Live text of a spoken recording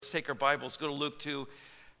take our Bibles, go to Luke 2,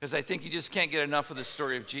 because I think you just can't get enough of the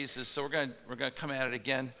story of Jesus. So we're going to come at it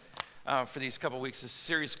again for these couple weeks. This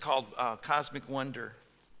series called Cosmic Wonder.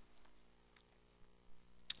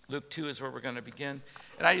 Luke 2 is where we're going to begin.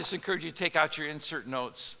 And I just encourage you to take out your insert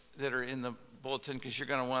notes that are in the bulletin, because you're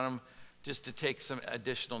going to want them just to take some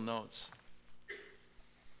additional notes.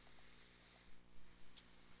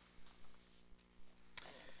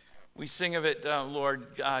 We sing of it, Lord,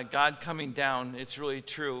 God coming down. It's really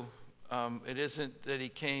true. It isn't that he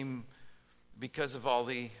came because of all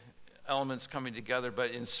the elements coming together,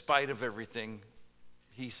 but in spite of everything,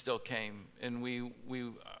 he still came. And we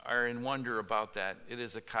are in wonder about that. It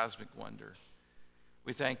is a cosmic wonder.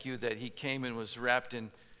 We thank you that he came and was wrapped in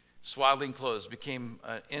swaddling clothes, became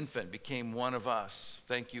an infant, became one of us.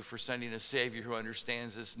 Thank you for sending a Savior who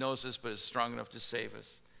understands us, knows us, but is strong enough to save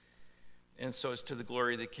us. And so it's to the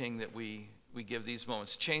glory of the King that we give these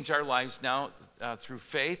moments. Change our lives now through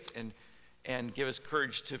faith, and give us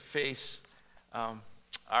courage to face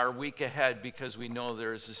our week ahead, because we know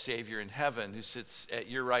there is a Savior in heaven who sits at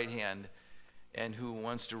your right hand and who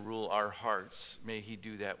wants to rule our hearts. May he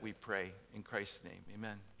do that, we pray. In Christ's name,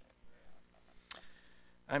 amen.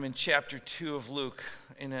 I'm in chapter 2 of Luke,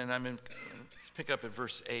 and then let's pick up at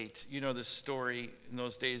verse 8. You know the story. In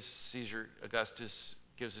those days, Caesar Augustus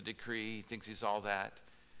gives a decree. He thinks he's all that.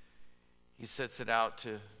 He sets it out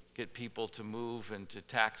to get people to move and to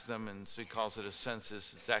tax them, and so he calls it a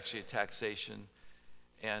census. It's actually a taxation,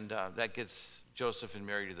 and that gets Joseph and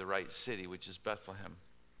Mary to the right city, which is Bethlehem.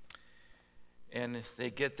 And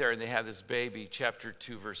they get there, and they have this baby, chapter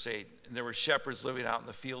 2, verse 8. And there were shepherds living out in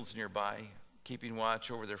the fields nearby, keeping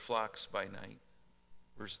watch over their flocks by night.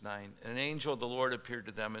 Verse 9, and an angel of the Lord appeared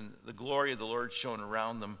to them, and the glory of the Lord shone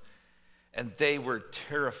around them, and they were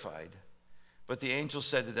terrified. But the angel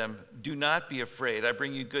said to them, do not be afraid. I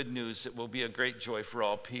bring you good news that will be a great joy for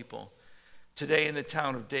all people. Today in the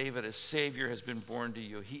town of David, a Savior has been born to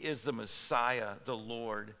you. He is the Messiah, the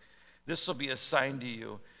Lord. This will be a sign to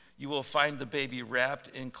you. You will find the baby wrapped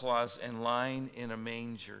in cloths and lying in a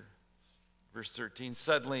manger. Verse 13,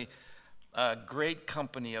 suddenly a great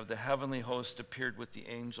company of the heavenly host appeared with the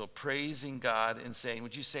angel, praising God and saying,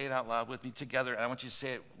 would you say it out loud with me together? And I want you to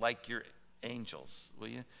say it like your angels, will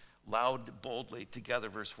you? Loud, boldly, together,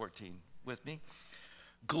 verse 14. With me?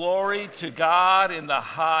 Glory to God in the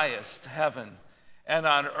highest heaven, and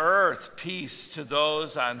on earth peace to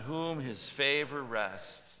those on whom his favor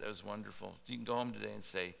rests. That was wonderful. You can go home today and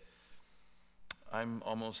say, I'm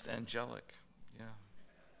almost angelic. Yeah.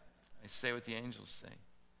 I say what the angels say.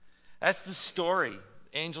 That's the story.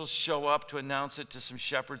 Angels show up to announce it to some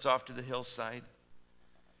shepherds off to the hillside.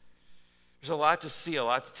 There's a lot to see, a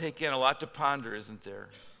lot to take in, a lot to ponder, isn't there?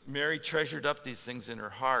 Mary treasured up these things in her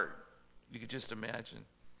heart. You could just imagine.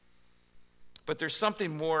 But there's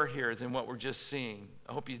something more here than what we're just seeing.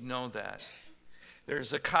 I hope you know that.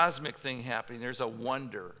 There's a cosmic thing happening. There's a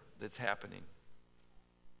wonder that's happening.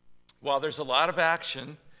 While there's a lot of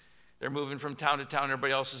action, they're moving from town to town.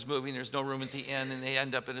 Everybody else is moving. There's no room at the inn, and they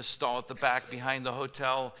end up in a stall at the back behind the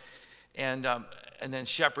hotel. And then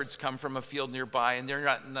shepherds come from a field nearby, and they're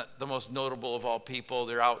not the most notable of all people.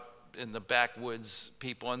 They're out in the backwoods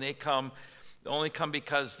people, and they only come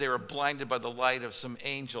because they were blinded by the light of some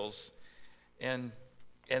angels, and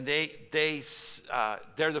they're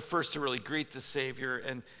the first to really greet the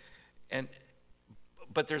Savior,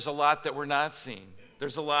 but there's a lot that we're not seeing.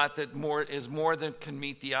 There's a lot that is more than can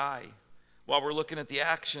meet the eye. While we're looking at the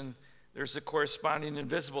action, there's a corresponding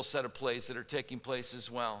invisible set of plays that are taking place as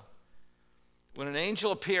well. When an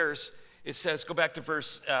angel appears, it says, go back to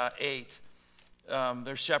verse 8,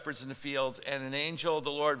 there's shepherds in the fields, and an angel of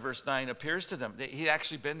the Lord, verse 9, appears to them. He'd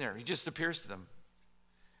actually been there. He just appears to them.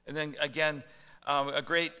 And then again, a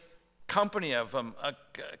great company of them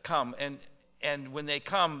come, and when they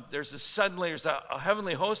come, there's a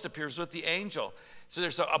heavenly host appears with the angel. So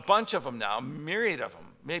there's a bunch of them now, a myriad of them,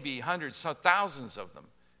 maybe hundreds, thousands of them.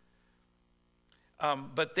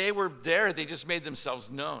 But they were there. They just made themselves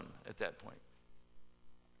known at that point.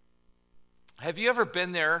 Have you ever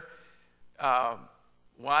been there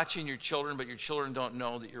watching your children, but your children don't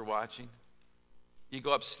know that you're watching? You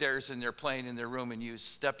go upstairs and they're playing in their room, and you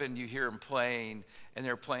step in, you hear them playing, and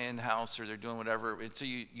they're playing house or they're doing whatever. And so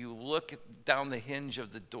you look down the hinge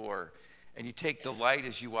of the door, and you take delight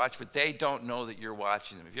as you watch, but they don't know that you're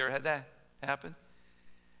watching them. Have you ever had that happen?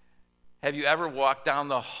 Have you ever walked down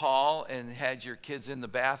the hall and had your kids in the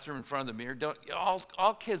bathroom in front of the mirror?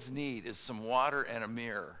 All kids need is some water and a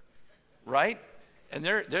mirror, right? And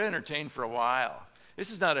they're entertained for a while. This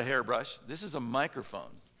is not a hairbrush. This is a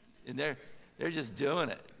microphone. And they're just doing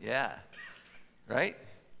it. Yeah. Right?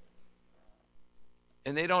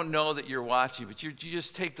 And they don't know that you're watching, but you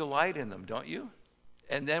just take delight in them, don't you?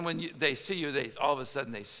 And then when they see you, all of a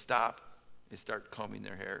sudden they stop. They start combing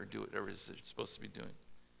their hair or do whatever it is they're supposed to be doing.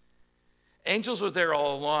 Angels were there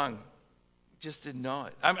all along. Just didn't know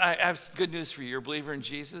it. I have good news for you. You're a believer in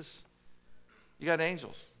Jesus. You got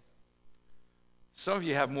angels. Some of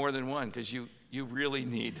you have more than one because you really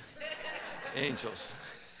need angels.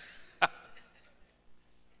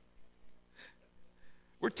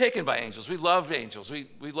 We're taken by angels. We love angels.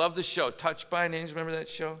 We love the show, Touched by an Angel. Remember that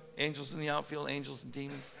show? Angels in the Outfield, Angels and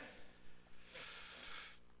Demons.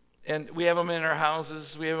 And we have them in our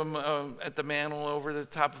houses. We have them at the mantle over the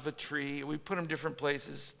top of a tree. We put them different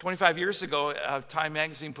places. 25 years ago, Time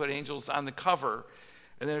Magazine put angels on the cover.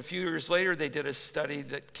 And then a few years later, they did a study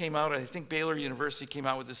that came out. I think Baylor University came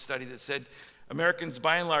out with a study that said Americans,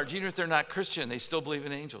 by and large, even if they're not Christian, they still believe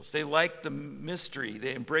in angels. They like the mystery.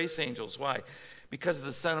 They embrace angels. Why? Because of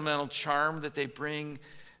the sentimental charm that they bring,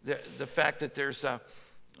 the fact that there's a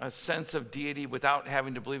sense of deity without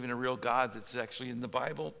having to believe in a real God that's actually in the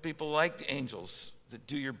Bible. People like angels that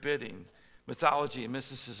do your bidding. Mythology and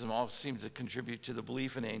mysticism all seem to contribute to the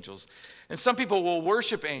belief in angels. And some people will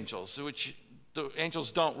worship angels, which the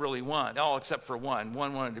angels don't really want, all except for one.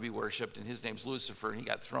 One wanted to be worshiped, and his name's Lucifer, and he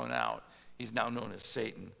got thrown out. He's now known as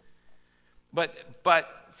Satan. But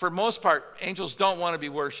for most part, angels don't want to be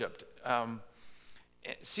worshiped.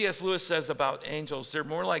 C.S. Lewis says about angels, they're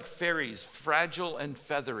more like fairies, fragile and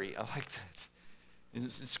feathery. I like that in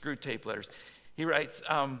screw tape letters. He writes,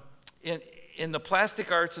 in the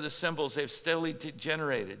plastic arts of the symbols, they've steadily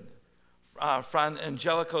degenerated. Fra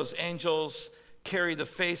Angelico's angels carry the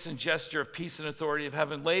face and gesture of peace and authority of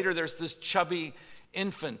heaven. Later, there's this chubby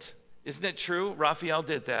infant. Isn't it true? Raphael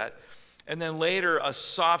did that. And then later, a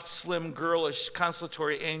soft, slim, girlish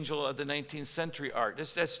consolatory angel of the 19th century art.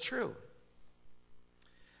 That's true.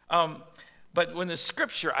 But when the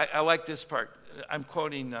scripture, I like this part. I'm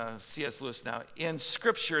quoting C.S. Lewis now. In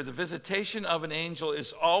scripture, the visitation of an angel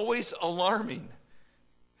is always alarming.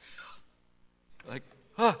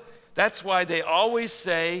 That's why they always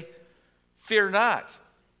say, fear not.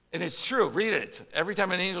 And it's true. Read it. Every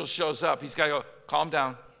time an angel shows up, he's got to go, calm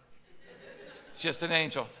down. It's just an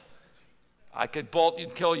angel. I could bolt you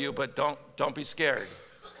and kill you, but don't be scared.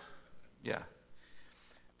 Yeah.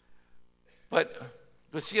 But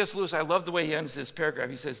with C.S. Lewis, I love the way he ends this paragraph.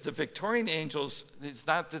 He says, the Victorian angels, it's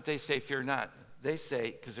not that they say fear not. They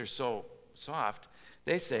say, because they're so soft,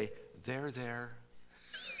 they say, they're there.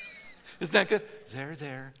 Isn't that good? They're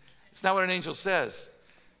there. It's not what an angel says.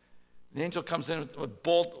 The angel comes in with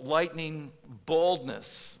lightning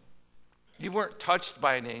boldness. You weren't touched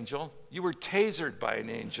by an angel. You were tasered by an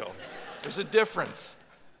angel. There's a difference.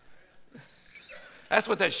 That's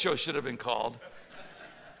what that show should have been called.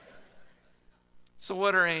 So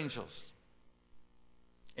what are angels?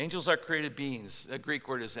 Angels are created beings. The Greek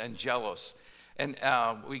word is angelos. And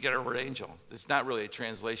we get our word angel. It's not really a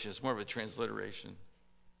translation. It's more of a transliteration.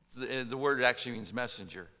 The word actually means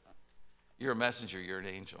messenger. You're a messenger. You're an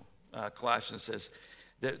angel. Colossians says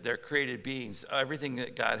that they're created beings. Everything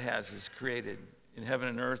that God has is created in heaven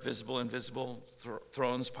and earth, visible, invisible,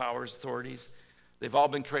 thrones, powers, authorities. They've all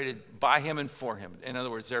been created by him and for him. In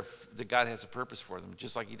other words, that God has a purpose for them.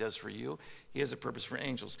 Just like he does for you, he has a purpose for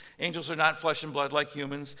angels. Angels are not flesh and blood like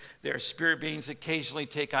humans. They are spirit beings that occasionally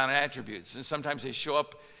take on attributes. And sometimes they show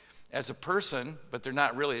up as a person, but they're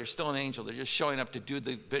not really. They're still an angel. They're just showing up to do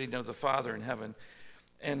the bidding of the Father in heaven.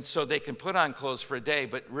 And so they can put on clothes for a day,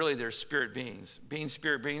 but really they're spirit beings. Being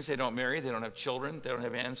spirit beings, they don't marry, they don't have children, they don't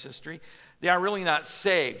have ancestry. They are really not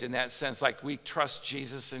saved in that sense, like we trust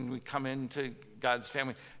Jesus and we come into God's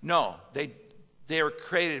family. No, they are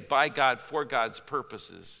created by God for God's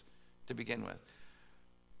purposes to begin with.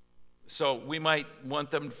 So we might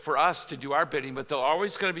want them for us to do our bidding, but they're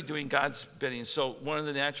always going to be doing God's bidding. So one of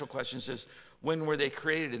the natural questions is, when were they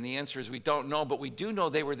created? And the answer is we don't know, but we do know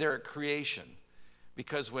they were there at creation.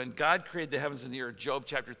 Because when God created the heavens and the earth, Job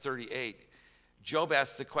chapter 38, Job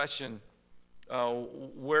asked the question,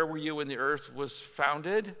 where were you when the earth was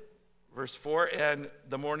founded? Verse 4, and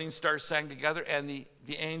the morning stars sang together, and the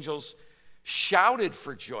angels shouted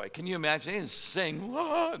for joy. Can you imagine? They didn't sing,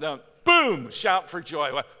 no, boom, shout for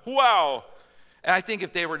joy. Wow. And I think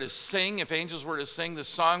if they were to sing, if angels were to sing, the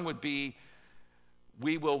song would be,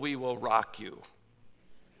 we will rock you.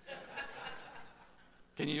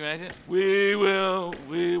 Can you imagine? We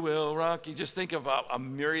will rock you. Just think of a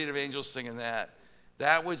myriad of angels singing that.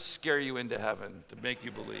 That would scare you into heaven to make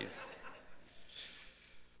you believe.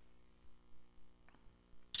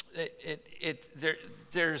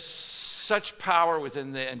 There's such power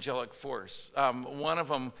within the angelic force. One of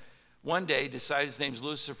them one day decided, his name's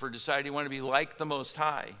Lucifer, decided he wanted to be like the Most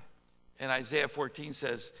High. And Isaiah 14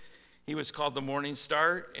 says he was called the morning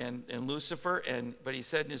star and Lucifer, but he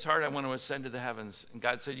said in his heart, I want to ascend to the heavens. And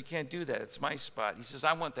God said, you can't do that. It's my spot. He says,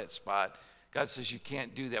 I want that spot. God says, you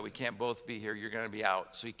can't do that. We can't both be here. You're going to be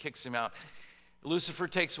out. So he kicks him out. Lucifer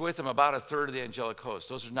takes with him about a third of the angelic host.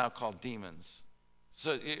 Those are now called demons.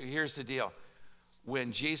 So here's the deal.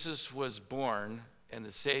 When Jesus was born and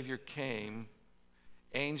the Savior came,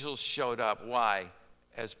 angels showed up. Why?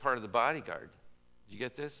 As part of the bodyguard. Did you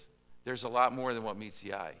get this? There's a lot more than what meets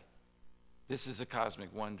the eye. This is a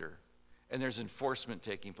cosmic wonder. And there's enforcement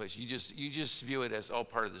taking place. You just view it as all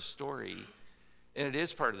part of the story. And it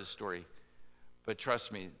is part of the story. But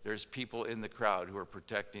trust me, there's people in the crowd who are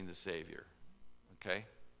protecting the Savior. Okay?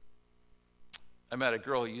 I met a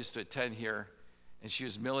girl who used to attend here, and she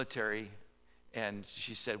was military, and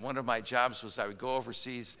she said, one of my jobs was I would go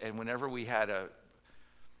overseas, and whenever we had a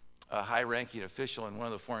high-ranking official in one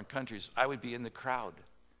of the foreign countries, I would be in the crowd.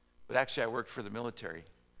 But actually, I worked for the military.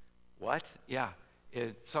 What? Yeah.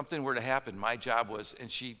 If something were to happen, my job was,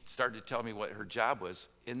 and she started to tell me what her job was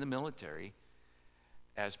in the military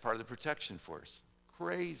as part of the protection force.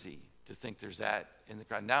 Crazy to think there's that in the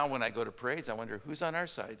crowd. Now when I go to parades, I wonder who's on our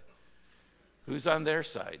side? Who's on their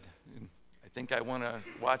side? I think I want to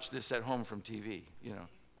watch this at home from TV, you know.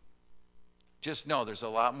 Just know there's a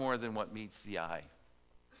lot more than what meets the eye.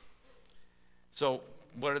 So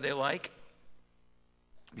what are they like?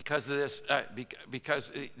 Because of this,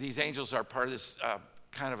 because these angels are part of this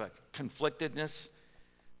kind of a conflictedness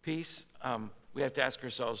piece, we have to ask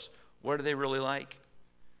ourselves, what are they really like?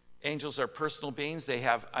 Angels are personal beings. They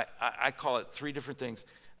have, I call it 3 different things: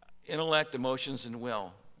 intellect, emotions, and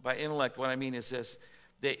will. By intellect, what I mean is this: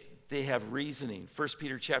 they have reasoning. 1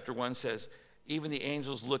 Peter chapter 1 says, even the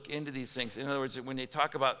angels look into these things. In other words, when they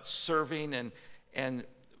talk about serving and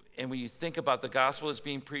when you think about the gospel that's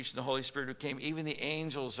being preached and the Holy Spirit who came, even the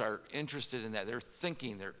angels are interested in that. They're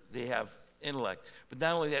thinking, they have intellect. But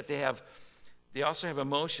not only that, they also have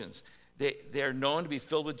emotions. They are known to be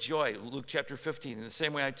filled with joy. Luke chapter 15. In the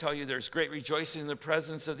same way I tell you, there's great rejoicing in the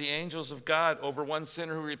presence of the angels of God over one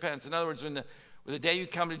sinner who repents. In other words, when the day you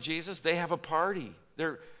come to Jesus, they have a party.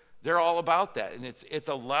 They're all about that. And it's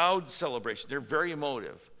a loud celebration. They're very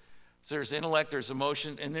emotive. So there's intellect, there's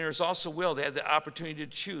emotion, and there's also will. They have the opportunity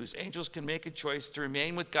to choose. Angels can make a choice to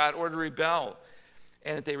remain with God or to rebel.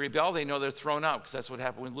 And if they rebel, they know they're thrown out, because that's what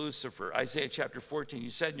happened with Lucifer. Isaiah chapter 14, you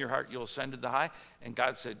said in your heart you'll ascend to the high, and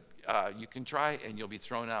God said, you can try and you'll be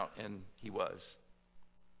thrown out, and he was.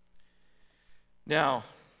 Now,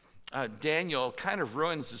 Daniel kind of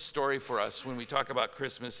ruins the story for us when we talk about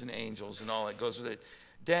Christmas and angels and all that goes with it.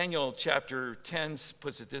 Daniel chapter 10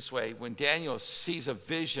 puts it this way: when Daniel sees a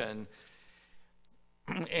vision,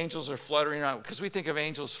 angels are fluttering around, because we think of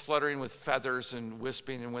angels fluttering with feathers and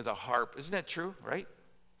wisping and with a harp. Isn't that true, right?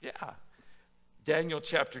 Yeah. Daniel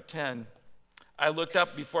chapter 10, I looked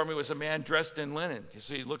up, before me was a man dressed in linen. You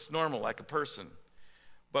see, he looks normal, like a person,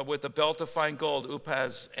 but with a belt of fine gold,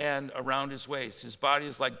 upas, and around his waist. His body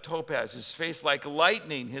is like topaz, his face like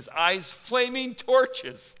lightning, his eyes flaming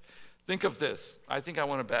torches. Think of this. I think I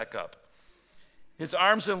want to back up. His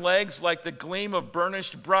arms and legs like the gleam of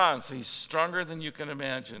burnished bronze. So he's stronger than you can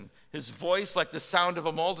imagine. His voice like the sound of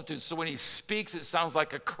a multitude. So when he speaks, it sounds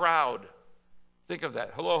like a crowd. Think of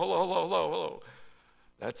that. Hello, hello, hello, hello, hello.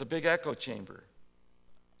 That's a big echo chamber.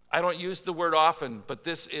 I don't use the word often, but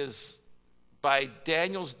this is, by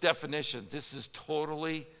Daniel's definition, this is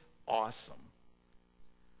totally awesome.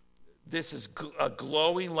 This is a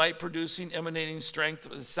glowing, light-producing, emanating strength.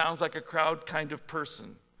 It sounds like a crowd kind of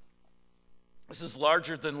person. This is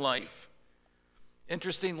larger than life.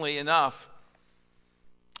 Interestingly enough,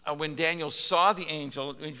 when Daniel saw the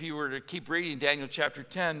angel, if you were to keep reading Daniel chapter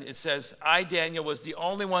 10, it says, I, Daniel, was the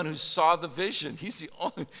only one who saw the vision. He's the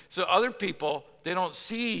only. So other people, they don't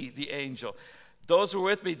see the angel. Those who were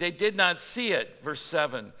with me, they did not see it, verse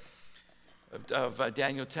 7 of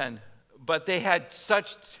Daniel 10. But they had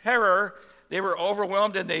such terror, they were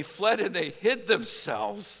overwhelmed, and they fled and they hid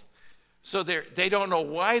themselves. So they don't know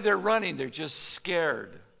why they're running, they're just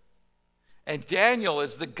scared. And Daniel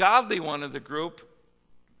is the godly one of the group.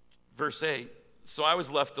 Verse 8, so I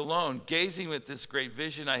was left alone, gazing at this great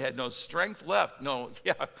vision. I had no strength left.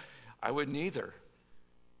 I wouldn't either.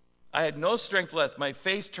 I had no strength left. My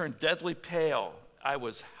face turned deadly pale. I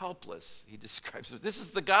was helpless, he describes it. This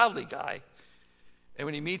is the godly guy. And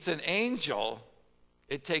when he meets an angel,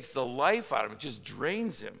 it takes the life out of him. It just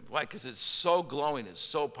drains him. Why? Because it's so glowing. It's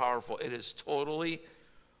so powerful. It is totally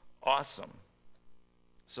awesome.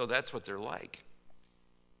 So that's what they're like.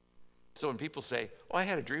 So when people say, oh, I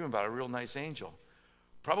had a dream about a real nice angel.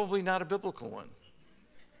 Probably not a biblical one.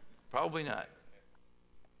 Probably not.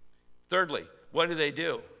 Thirdly, what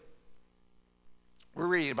do? We're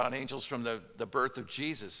reading about angels from the birth of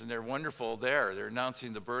Jesus, and they're wonderful there. They're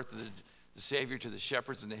announcing the birth of the Savior to the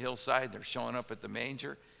shepherds in the hillside. They're showing up at the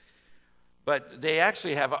manger. But they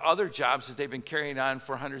actually have other jobs that they've been carrying on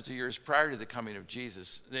for hundreds of years prior to the coming of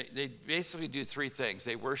Jesus. They basically do three things.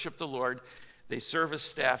 They worship the Lord, they serve as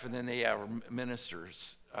staff, and then they are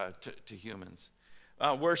ministers to humans.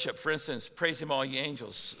 Worship, for instance, praise him all ye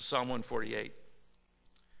angels, Psalm 148.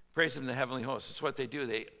 Praise him in the heavenly hosts. That's what they do.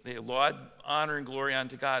 They laud, honor, and glory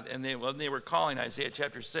unto God. And when they were calling, Isaiah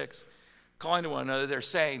chapter 6, calling to one another, they're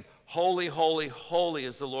saying, holy, holy, holy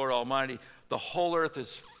is the Lord Almighty. The whole earth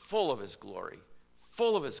is full of his glory,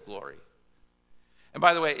 full of his glory. And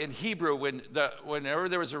by the way, in Hebrew, whenever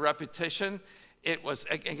there was a repetition, it was,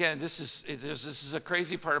 again, this is a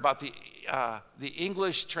crazy part about the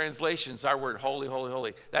English translations, our word holy, holy,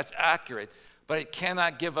 holy. That's accurate, but it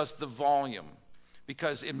cannot give us the volume.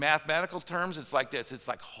 Because in mathematical terms, it's like this. It's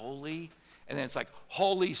like holy, and then it's like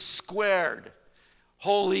holy squared,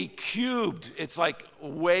 holy cubed. It's like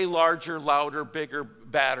way larger, louder, bigger,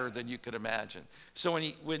 badder than you could imagine. So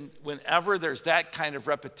whenever there's that kind of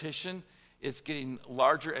repetition, it's getting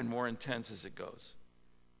larger and more intense as it goes.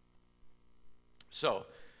 So,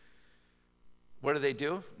 what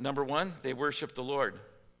do? Number one, they worship the Lord.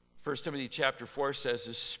 1 Timothy chapter 4 says,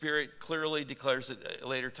 the Spirit clearly declares that at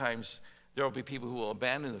later times there will be people who will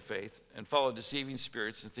abandon the faith and follow deceiving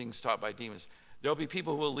spirits and things taught by demons. There will be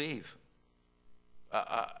people who will leave.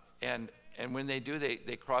 And when they do,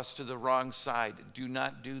 they cross to the wrong side. Do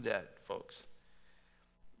not do that, folks.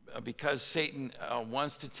 Because Satan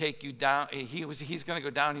wants to take you down. He's going to go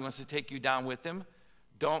down. He wants to take you down with him.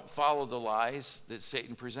 Don't follow the lies that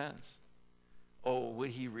Satan presents. Oh,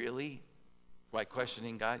 would he really? By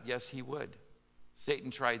questioning God? Yes, he would.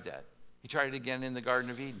 Satan tried that. He tried it again in the Garden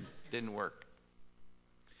of Eden. Didn't work.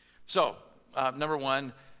 So, number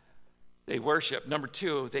one, they worship. Number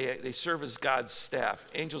two, they serve as God's staff.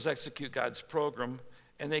 Angels execute God's program,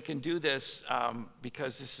 and they can do this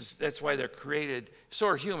because that's why they're created. So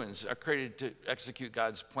are humans, are created to execute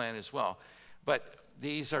God's plan as well. But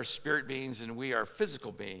these are spirit beings, and we are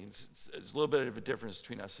physical beings. There's a little bit of a difference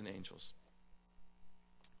between us and angels.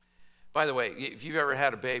 By the way, if you've ever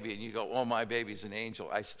had a baby and you go, oh, my baby's an angel,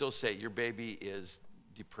 I still say your baby is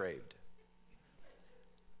depraved.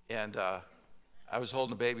 And I was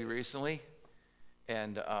holding a baby recently,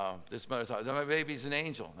 and this mother thought, my baby's an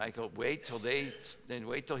angel. And I go, wait till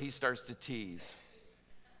he starts to teethe.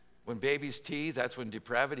 When babies teethe, that's when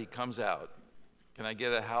depravity comes out. Can I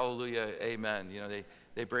get a hallelujah, amen? You know,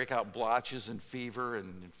 they break out blotches and fever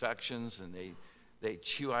and infections, and they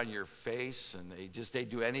chew on your face, and they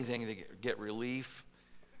do anything to get relief.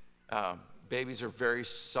 Babies are very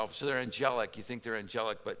selfish. So they're angelic. You think they're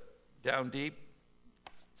angelic, but down deep,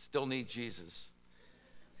 still need Jesus.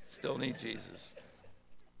 Still need Jesus.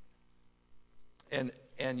 And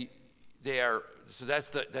they are, so that's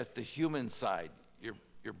the human side.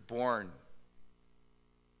 You're born.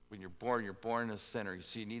 When you're born a sinner.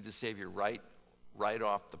 So you need the Savior right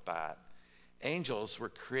off the bat. Angels were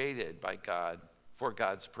created by God for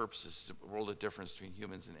God's purposes, to world of difference between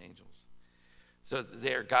humans and angels. So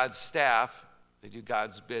they are God's staff. They do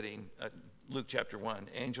God's bidding. Luke chapter 1,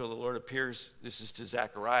 angel of the Lord appears. This is to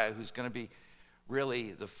Zechariah, who's going to be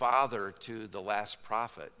really the father to the last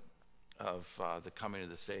prophet of the coming of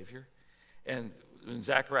the Savior. And when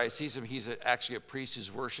Zechariah sees him, he's actually a priest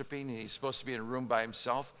who's worshiping, and he's supposed to be in a room by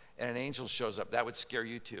himself, and an angel shows up. That would scare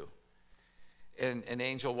you too. And an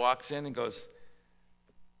angel walks in and goes,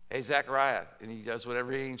 hey, Zechariah, and he does what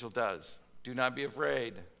every angel does. Do not be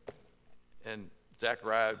afraid. And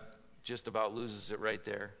Zechariah just about loses it right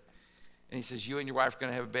there. And he says, you and your wife are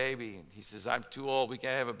going to have a baby. And he says, I'm too old. We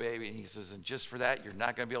can't have a baby. And he says, and just for that, you're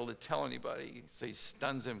not going to be able to tell anybody. So he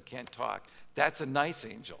stuns him, can't talk. That's a nice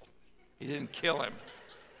angel. He didn't kill him.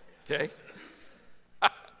 Okay?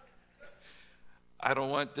 I don't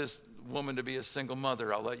want this woman to be a single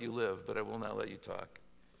mother. I'll let you live, but I will not let you talk.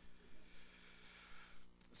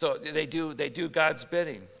 So they do God's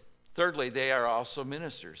bidding. Thirdly, they are also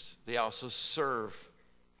ministers. They also serve.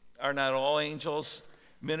 Are not all angels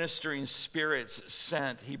ministering spirits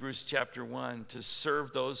sent, Hebrews chapter 1, to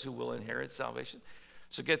serve those who will inherit salvation?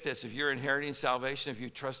 So get this, if you're inheriting salvation, if you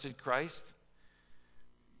trusted Christ,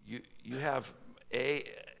 you have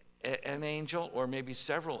an angel or maybe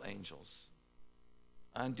several angels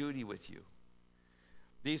on duty with you.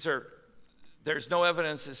 There's no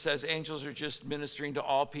evidence that says angels are just ministering to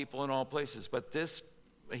all people in all places, but this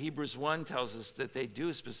Hebrews 1 tells us that they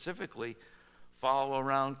do specifically follow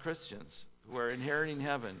around Christians. who are inheriting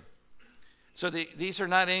heaven. So these are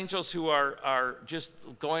not angels who are just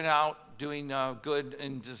going out doing good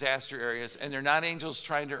in disaster areas, and they're not angels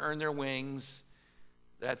trying to earn their wings.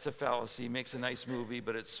 That's a fallacy. Makes a nice movie,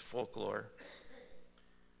 but it's folklore.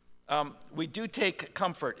 We do take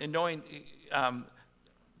comfort in knowing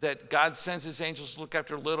that God sends his angels to look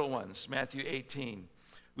after little ones, Matthew 18.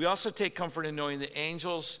 We also take comfort in knowing that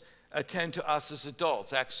angels attend to us as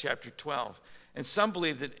adults, Acts chapter 12. And some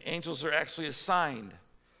believe that angels are actually assigned.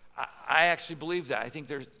 I actually believe that. I think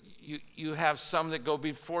you have some that go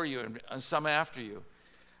before you and some after you.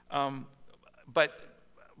 But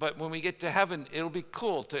when we get to heaven, it'll be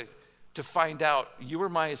cool to find out you were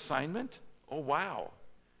my assignment. Oh, wow.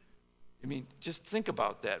 I mean, just think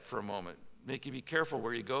about that for a moment. Make you be careful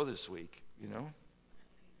where you go this week, you know?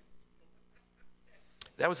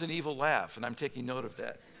 That was an evil laugh, and I'm taking note of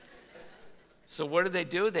that. So what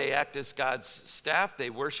do? They act as God's staff. They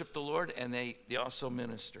worship the Lord, and they also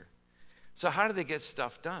minister. So how do they get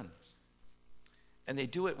stuff done? And they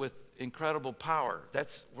do it with incredible power.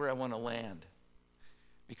 That's where I want to land.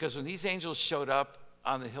 Because when these angels showed up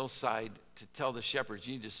on the hillside to tell the shepherds,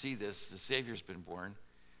 you need to see this, the Savior's been born,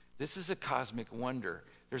 this is a cosmic wonder.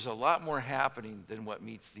 There's a lot more happening than what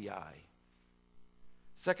meets the eye.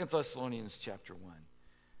 2 Thessalonians chapter 1.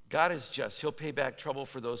 God is just. He'll pay back trouble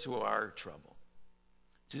for those who are troubled,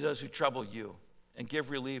 to those who trouble you, and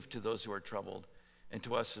give relief to those who are troubled, and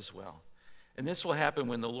to us as well. And this will happen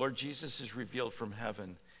when the Lord Jesus is revealed from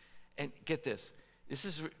heaven. And get this.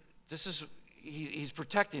 He's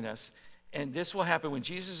protecting us. And this will happen when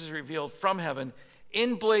Jesus is revealed from heaven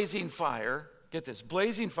in blazing fire. Get this,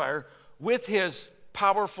 blazing fire with his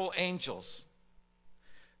powerful angels.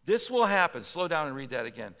 This will happen. Slow down and read that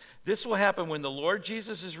again. This will happen when the Lord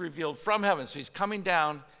Jesus is revealed from heaven. So he's coming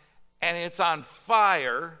down and it's on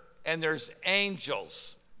fire and there's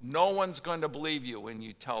angels. No one's going to believe you when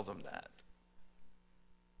you tell them that.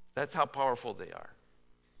 That's how powerful they are.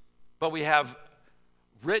 But we have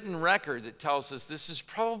written record that tells us this is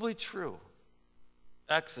probably true.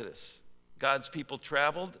 Exodus. God's people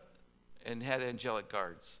traveled and had angelic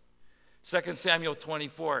guards. 2 Samuel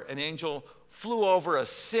 24, an angel flew over a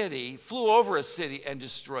city and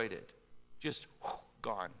destroyed it. Just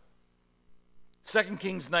gone. 2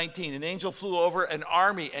 Kings 19, an angel flew over an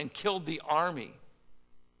army and killed the army.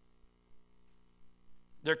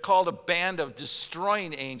 They're called a band of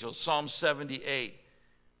destroying angels, Psalm 78.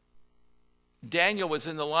 Daniel was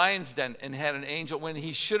in the lion's den and had an angel when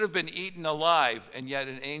he should have been eaten alive, and yet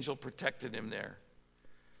an angel protected him there.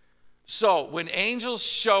 So when angels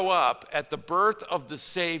show up at the birth of the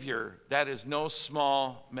Savior, that is no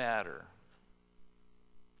small matter.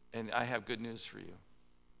 And I have good news for you.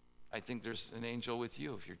 I think there's an angel with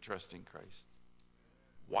you if you're trusting Christ.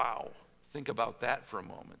 Wow. Think about that for a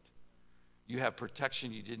moment. You have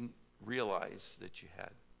protection you didn't realize that you had.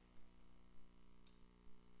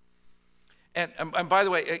 And by the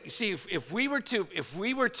way, see, if we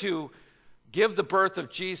were to give the birth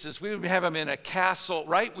of Jesus, we would have him in a castle,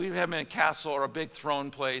 right? We would have him in a castle or a big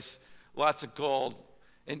throne place, lots of gold.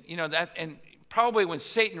 And you know that, and probably when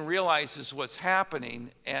Satan realizes what's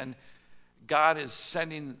happening and God is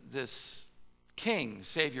sending this king,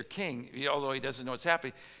 Savior king, although he doesn't know what's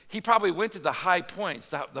happening, he probably went to the high points,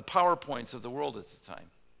 the power points of the world at the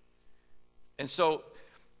time. And so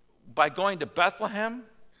by going to Bethlehem,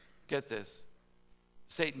 get this,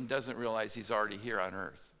 Satan doesn't realize he's already here on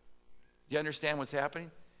earth. You understand what's happening?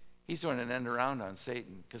 He's doing an end around on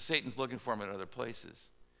Satan because Satan's looking for him in other places.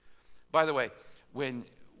 By the way, when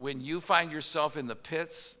you find yourself in the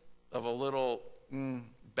pits of a little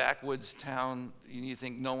backwoods town, and you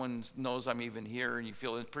think no one knows I'm even here, and you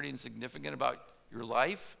feel pretty insignificant about your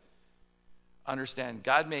life, understand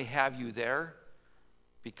God may have you there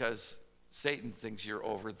because Satan thinks you're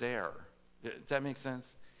over there. Does that make sense?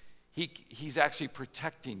 He's actually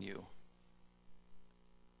protecting you.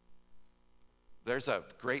 There's a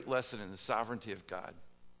great lesson in the sovereignty of God.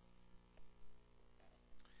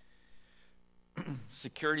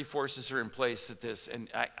 Security forces are in place at this, and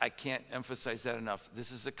I can't emphasize that enough.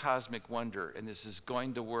 This is a cosmic wonder, and this is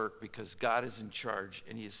going to work because God is in charge,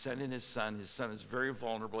 and he is sending his son. His son is very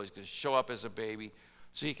vulnerable. He's going to show up as a baby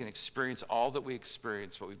so he can experience all that we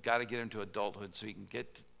experience, but we've got to get him to adulthood so he can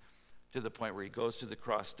get to the point where he goes to the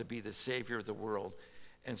cross to be the Savior of the world.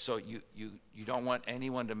 And so you don't want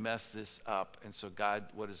anyone to mess this up. And so God,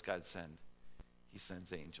 what does God send? He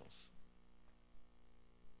sends angels.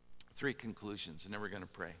 3 conclusions, and then we're going to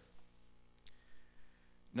pray.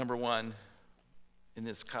 Number 1, in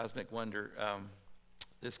this cosmic wonder,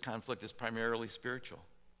 this conflict is primarily spiritual.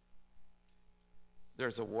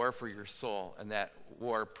 there's a war for your soul, and that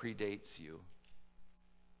war predates you.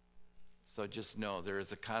 So just know there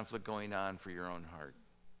is a conflict going on for your own heart.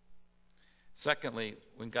 Secondly,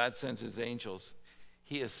 when God sends his angels,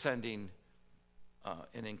 he is sending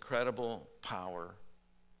an incredible power.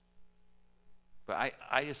 But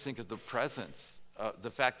I just think of the presence, the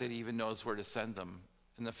fact that he even knows where to send them,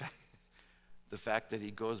 and the fact that he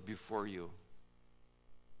goes before you.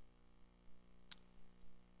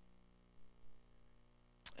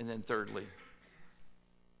 And then thirdly,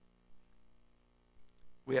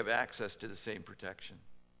 we have access to the same protection.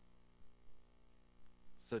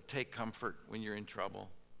 So take comfort when you're in trouble.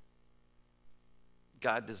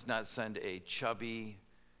 God does not send a chubby,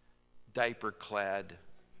 diaper-clad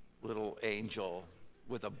little angel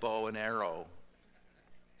with a bow and arrow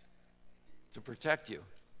to protect you.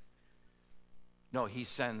 No, he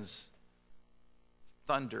sends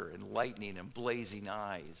thunder and lightning and blazing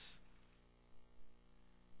eyes.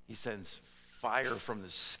 He sends fire from the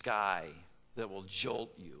sky that will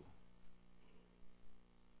jolt you.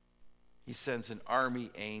 He sends an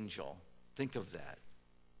army angel. Think of that.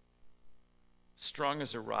 Strong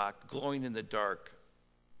as a rock, glowing in the dark,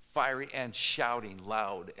 fiery and shouting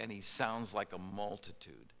loud, and he sounds like a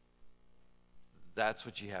multitude. That's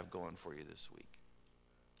what you have going for you this week.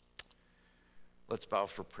 Let's bow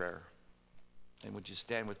for prayer. And would you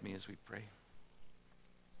stand with me as we pray?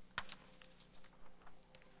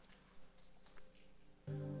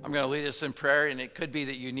 I'm going to lead us in prayer, and it could be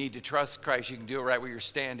that you need to trust Christ. You can do it right where you're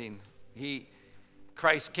standing.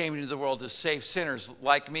 Christ came into the world to save sinners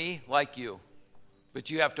like me, like you. But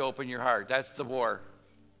you have to open your heart. That's the war.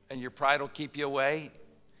 And your pride will keep you away.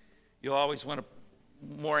 You'll always want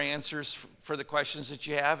more answers for the questions that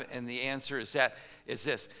you have, and the answer is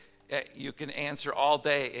this. You can answer all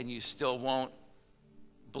day, and you still won't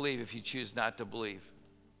believe if you choose not to believe.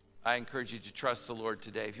 I encourage you to trust the Lord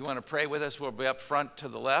today. If you want to pray with us, we'll be up front to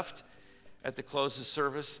the left at the close of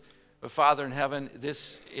service. But Father in heaven,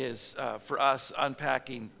 this is for us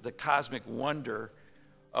unpacking the cosmic wonder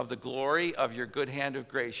of the glory of your good hand of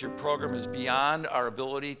grace. Your program is beyond our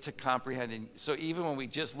ability to comprehend. And so even when we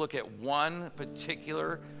just look at one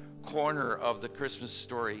particular corner of the Christmas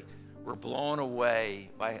story, we're blown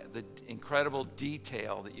away by the incredible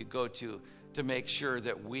detail that you go to make sure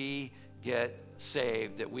that we get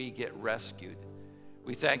saved, that we get rescued.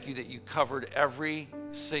 We thank you that you covered every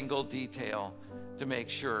single detail to make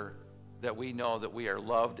sure that we know that we are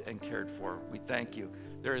loved and cared for. We thank you.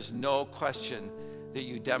 There is no question that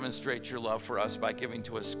you demonstrate your love for us by giving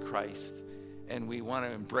to us Christ. And we want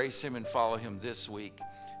to embrace him and follow him this week.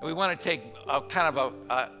 And we want to take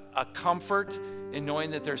a comfort in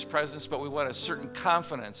knowing that there's presence, but we want a certain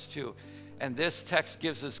confidence too. And this text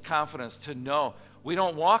gives us confidence to know we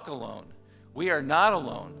don't walk alone. We are not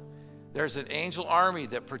alone. There's an angel army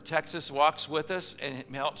that protects us, walks with us, and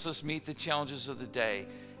helps us meet the challenges of the day.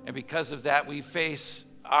 And because of that, we face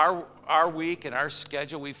our week and our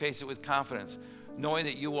schedule, we face it with confidence, knowing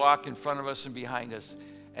that you walk in front of us and behind us.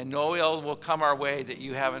 And no ill will come our way that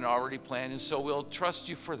you haven't already planned. And so we'll trust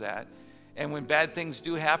you for that. And when bad things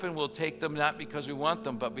do happen, we'll take them not because we want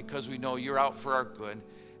them, but because we know you're out for our good.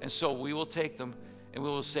 And so we will take them, and we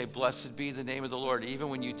will say, blessed be the name of the Lord. Even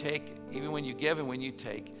when you give and when you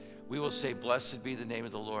take, we will say, blessed be the name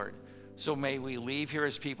of the Lord. So may we leave here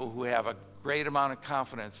as people who have a great amount of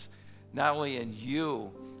confidence, not only in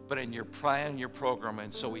you, but in your plan and your program.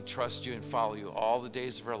 And so we trust you and follow you all the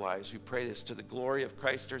days of our lives. We pray this to the glory of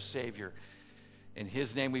Christ our Savior. In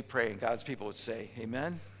his name we pray, and God's people would say,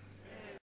 amen.